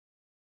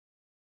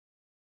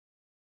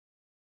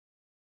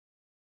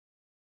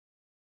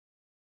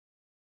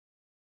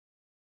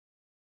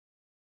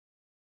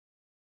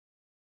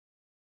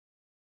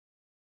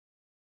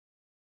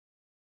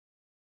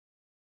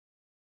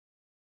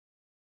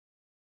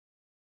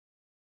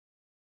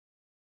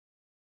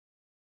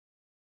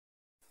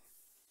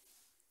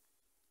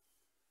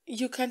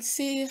You can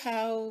see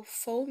how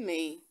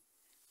foamy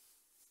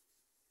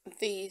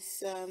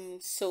these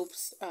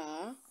soaps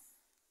are.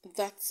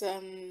 That's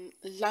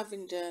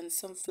lavender and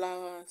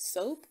sunflower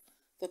soap,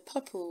 the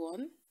purple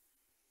one.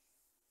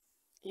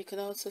 You can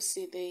also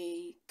see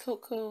the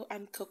cocoa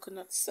and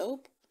coconut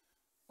soap,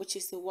 which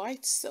is the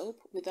white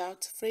soap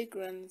without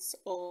fragrance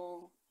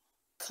or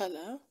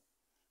color.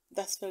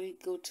 That's very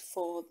good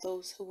for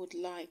those who would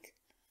like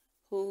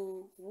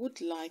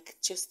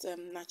just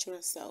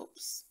natural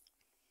soaps.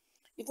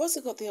 You've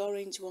also got the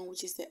orange one,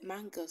 which is the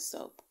mango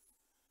soap.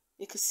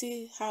 You can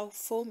see how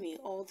foamy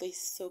all these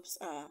soaps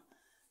are.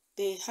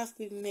 They have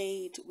been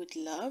made with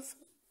love.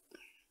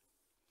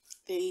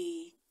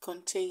 They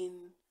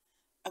contain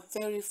a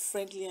very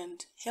friendly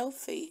and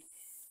healthy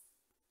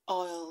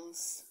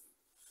oils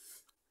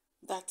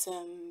that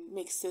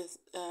makes it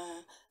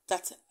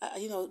that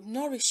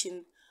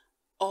nourishing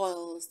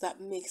oils that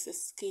makes the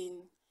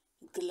skin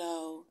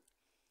glow.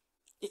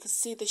 You can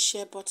see the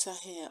shea butter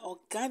here,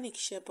 organic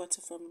shea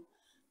butter from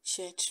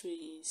shea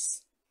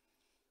trees.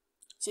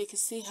 So you can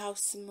see how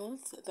smooth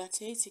that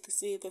is. You can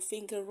see the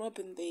finger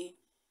rubbing the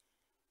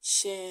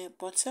shea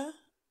butter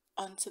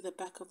onto the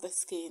back of the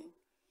skin.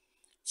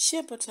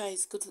 Shea butter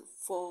is good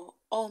for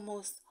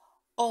almost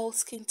all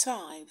skin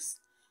types,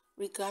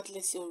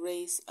 regardless your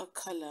race or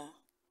color.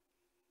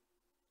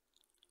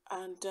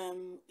 And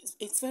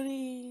it's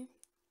very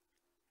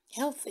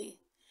healthy.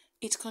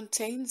 It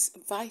contains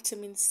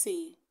vitamin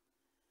C,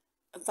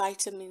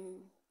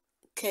 vitamin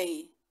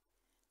K,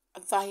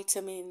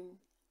 vitamin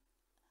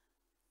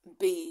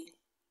B,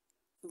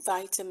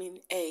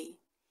 vitamin A.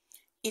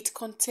 It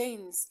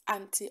contains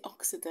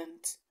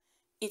antioxidant.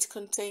 It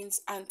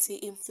contains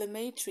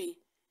anti-inflammatory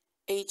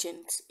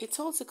agent. It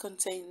also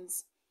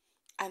contains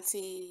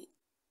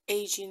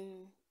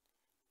anti-aging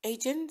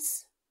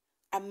agents,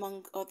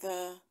 among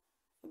other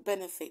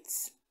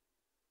benefits.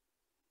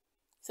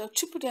 So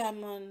Triple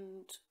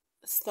Diamond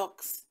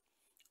stocks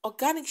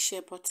organic shea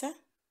butter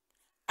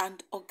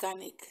and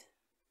organic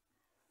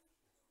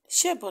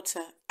shea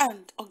butter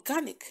and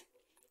organic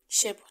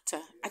shea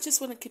butter. I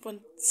just want to keep on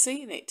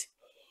saying it.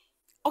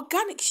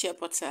 Organic shea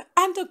butter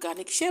and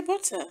organic shea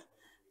butter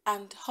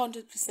and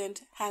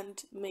 100%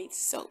 handmade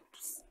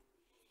soaps.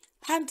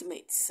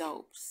 Handmade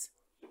soaps.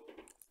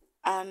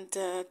 And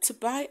to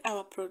buy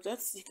our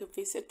products, you can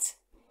visit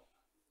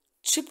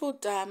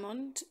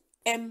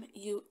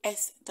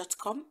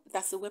tripleDiamondMUS.com.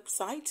 That's the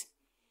website.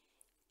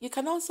 You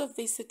can also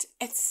visit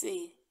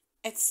Etsy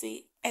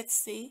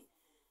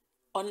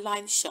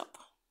online shop,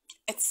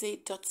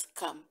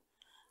 Etsy.com.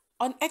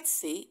 On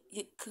Etsy,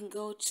 you can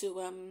go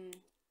to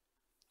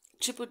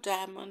Triple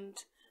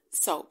Diamond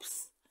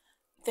soaps.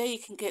 There you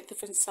can get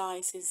different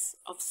sizes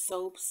of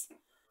soaps,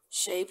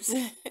 shapes,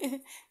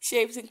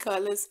 shapes and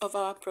colors of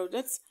our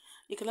products.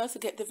 You can also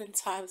get different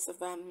types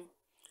of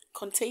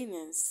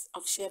containers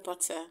of shea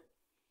butter,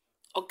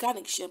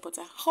 organic shea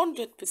butter,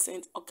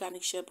 100%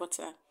 organic shea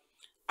butter.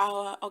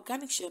 Our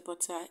organic shea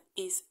butter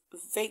is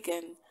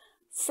vegan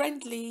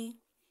friendly.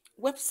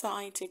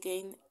 Website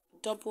again,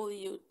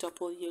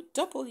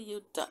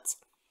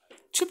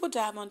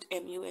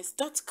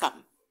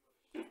 www.triplediamondmus.com.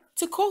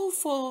 To call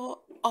for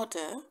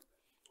order,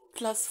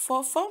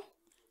 +44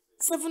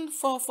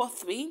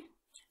 7443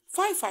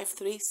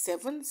 553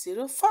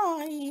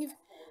 705.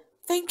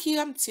 Thank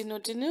you. I'm Tino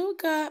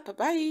Denuga. Bye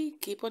bye.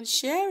 Keep on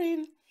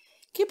sharing,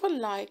 keep on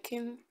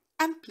liking,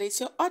 and place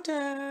your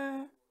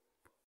order.